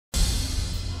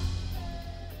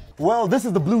Well, this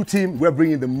is the blue team. We're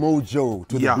bringing the Mojo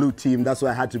to the blue team. That's why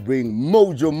I had to bring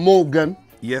Mojo Morgan.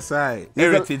 Yes,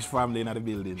 Heritage family in the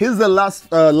building. He's the last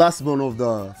one of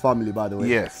the family, by the way.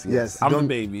 Yes. I'm the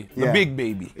baby, the big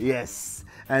baby. Yes.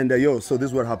 And so this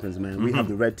is what happens, man. We have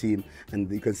the red team,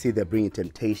 and you can see they're bringing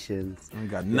Temptations. We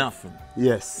got nothing.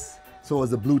 Yes. So as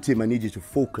the blue team, I need you to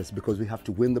focus because we have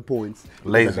to win the points.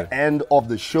 Laser. At the end of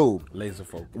the show, laser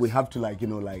focus. We have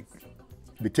to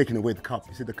be taking away the cup.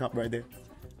 You see the cup right there?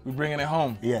 We're bringing it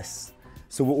home. Yes.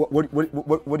 So what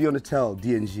do you want to tell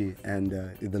DNG and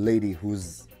the lady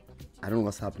who's, I don't know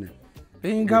what's happening.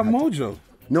 They ain't got Mojo.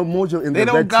 No Mojo in the red team. They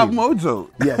don't got Mojo.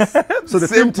 Yes. So the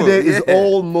team today is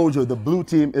all Mojo. The blue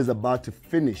team is about to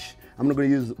finish. I'm not going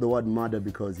to use the word murder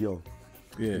because, you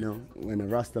know, when a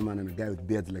Rasta man and a guy with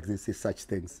beards like this say such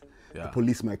things, the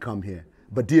police might come here.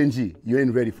 But DNG, you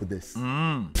ain't ready for this.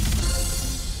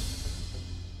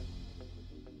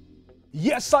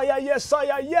 Yes, sire, yes,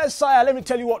 sire, yes, sire. Let me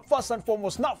tell you what, first and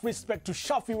foremost, not respect to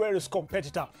Shaffie, Weru's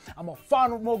competitor. I'm a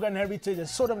fan of Morgan Heritage and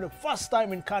saw them the first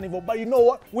time in Carnival. But you know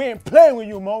what? We ain't playing with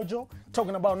you, Mojo.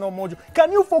 Talking about no Mojo.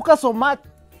 Can you focus on my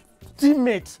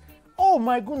teammates? Oh,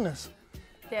 my goodness.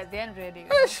 They ain't ready.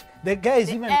 The guy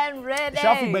is even ready.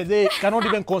 Shaffie, but they cannot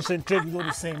even concentrate with all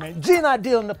the same, man. Gina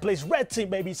deal on the place. Red team,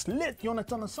 baby. It's lit. You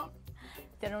understand something?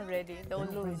 They're not ready. They'll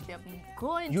lose. They're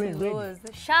going to lose.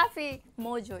 Shaffie,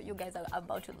 Mojo, you guys are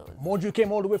about to lose. Mojo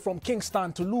came all the way from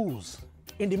Kingston to lose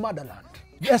in the motherland.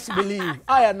 Yes, believe.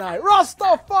 I and I.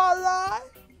 Rastafari.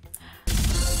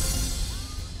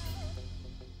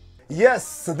 Yes,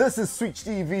 so this is Switch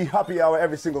TV Happy Hour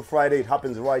every single Friday. It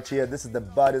happens right here. This is the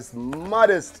baddest,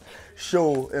 maddest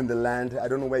show in the land. I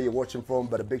don't know where you're watching from,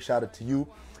 but a big shout out to you.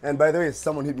 And by the way,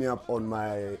 someone hit me up on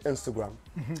my Instagram,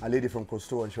 a lady from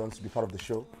Costo, and she wants to be part of the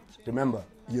show. Remember,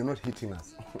 you're not hitting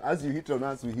us. As you hit on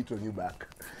us, we hit on you back.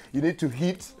 You need to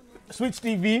hit Switch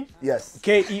TV. Yes.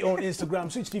 KE on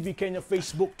Instagram, Switch TV Kenya,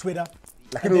 Facebook, Twitter.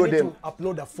 Like and they need to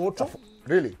upload a photo.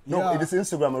 Really? No, it is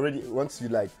Instagram already. Once you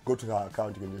go to her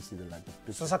account, you can just see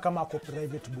the Sasa kama ako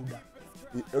private Buddha.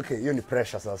 Okay, you're in the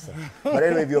pressure, Sasa. But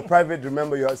anyway, if you're private,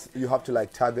 remember you have to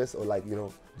tag us or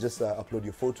just upload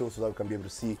your photos so that we can be able to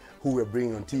see who we're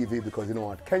bringing on TV, because you know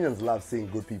what, Kenyans love seeing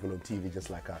good people on TV just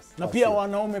like us. Na pia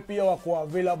wanaume pia wako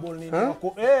available nini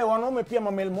wako wanaume pia ma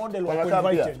male model wako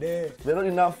invited. They're not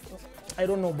enough. I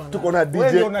don't know bana. Tuko na DJ.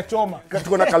 Wewe unachoma.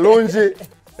 Tuko na Kalonje.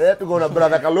 Tuko na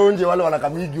brother Kalonje, wale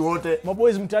wanakamigi wote.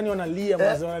 Maboys mtani wanalia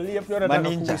maze, wanalia pia wanataka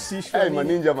kuhusishwa.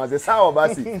 Maninja maze. Sawa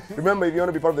basi. Remember, if you want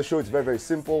to be part of the show, it's very, very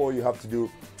simple. All you have to do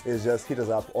is just hit us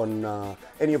up on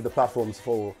any of the platforms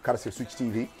for courtesy of Switch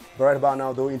TV. But right about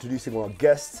now, though, introducing our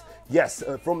guests. Yes,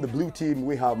 from the blue team,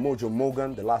 we have Mojo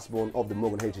Morgan, the last born of the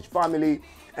Morgan Heritage family,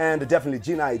 and definitely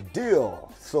Gin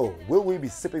Ideal. So, will we be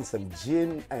sipping some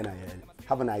gin and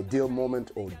have an ideal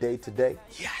moment or day today?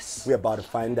 Yes. We're about to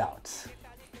find out.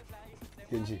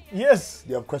 Genji. Yes. Do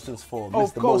you have questions for Mr.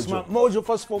 Of course, Mojo? man. Mojo,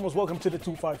 first and foremost, welcome to the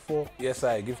 254. Yes,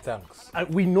 I give thanks.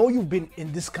 We know you've been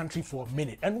in this country for a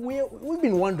minute, and we've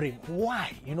been wondering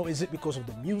why. You know, is it because of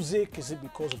the music? Is it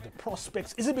because of the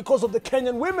prospects? Is it because of the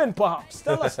Kenyan women, perhaps?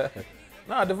 Tell us.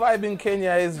 No, the vibe in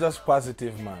Kenya is just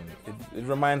positive, man. It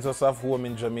reminds us of home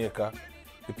in Jamaica.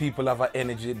 The people have an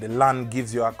energy. The land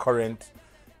gives you a current,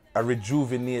 a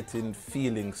rejuvenating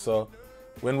feeling. So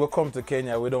when we come to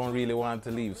Kenya, we don't really want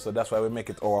to leave. So that's why we make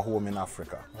it our home in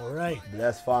Africa. All right.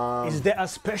 Bless fam. Is there a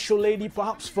special lady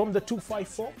perhaps from the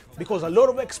 254? Because a lot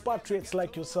of expatriates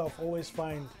like yourself always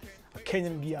find a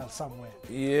Kenyan girl somewhere.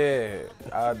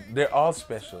 Yeah, they're all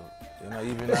special. You know,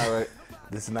 even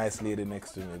this nice lady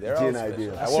next to me, they're all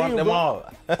special. I want them all.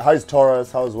 How's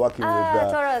Taurus? How's working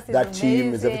with Taurus that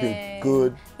team? Is everything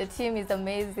good? The team is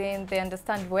amazing. They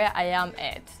understand where I am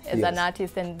at as an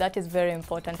artist, and that is very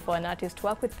important for an artist to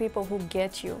work with people who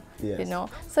get you. Yes. You know,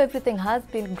 so everything has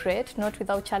been great, not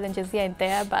without challenges here and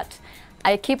there, but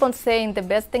I keep on saying the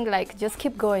best thing, just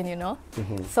keep going, you know.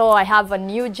 So I have a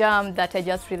new jam that I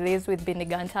just released with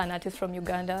Biniganta, an artist from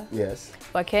Uganda. Yes.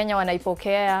 Wakenya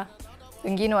wanaipokea,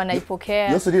 wengine wanaipokea.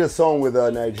 You also did a song with a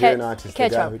Nigerian artist.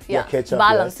 Ketchup, Ketchup.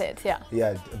 Balance it, yeah.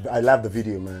 Yeah, I love the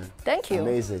video, man. Thank you.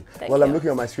 Amazing. Thank well, you. I'm looking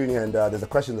at my screen here, and there's a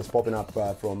question that's popping up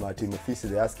from Team Ofisi.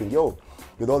 They're asking, yo,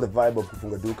 with all the vibe of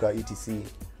Kufunga Duka, etc.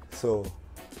 So,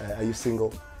 are you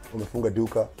single? Umefunga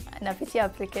Duka? Napitia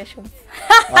applications.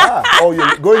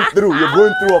 You're going through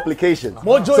applications.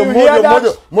 Mojo, so you hear that?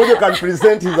 Mojo can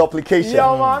present his application.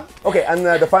 Yeah, man. Okay, and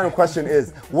the final question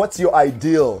is, what's your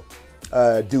ideal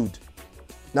dude?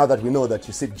 Now that we know that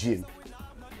you sip gin.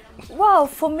 Well,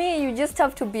 for me, you just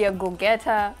have to be a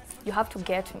go-getter. You have to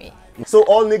get me. So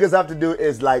all niggas have to do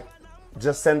is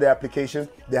just send their applications.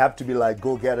 They have to be like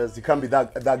go-getters. You can't be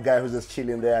that guy who's just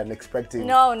chilling there and expecting.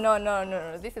 No.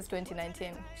 This is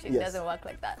 2019. Shit Yes. doesn't work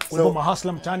like that. Kwa hivyo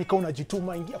mahasla mtaani kama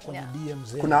unajituma ingia kwenye Yeah.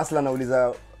 DMs. Kuna hustler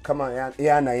anauliza kama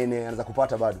yana yeye anaweza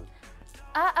kupata bado.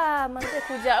 Manze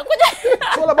kuja.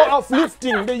 It's all about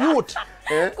uplifting the youth.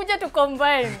 Kuja to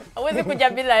combine. Hawezi kuja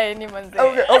bila any manze.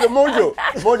 Okay, Mojo,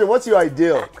 what's your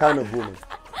ideal kind of woman?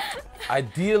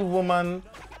 Ideal woman,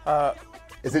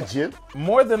 Is it Jill?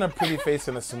 more than a pretty face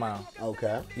and a smile.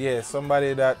 Okay. Yeah,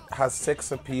 somebody that has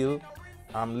sex appeal,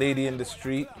 lady in the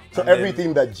street. So and then-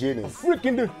 everything that Jane is.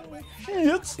 Freaking the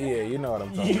shit. Yeah, you know what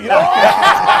I'm talking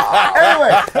about.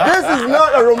 Anyway, this is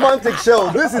not a romantic show.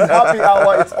 This is Happy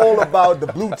Hour. It's all about the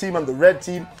blue team and the red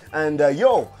team. And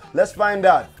let's find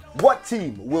out what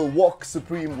team will walk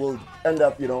supreme, will end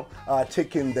up,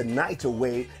 taking the night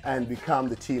away and become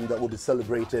the team that will be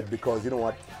celebrated. Because you know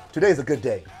what? Today is a good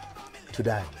day to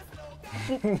die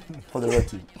for the red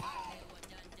team.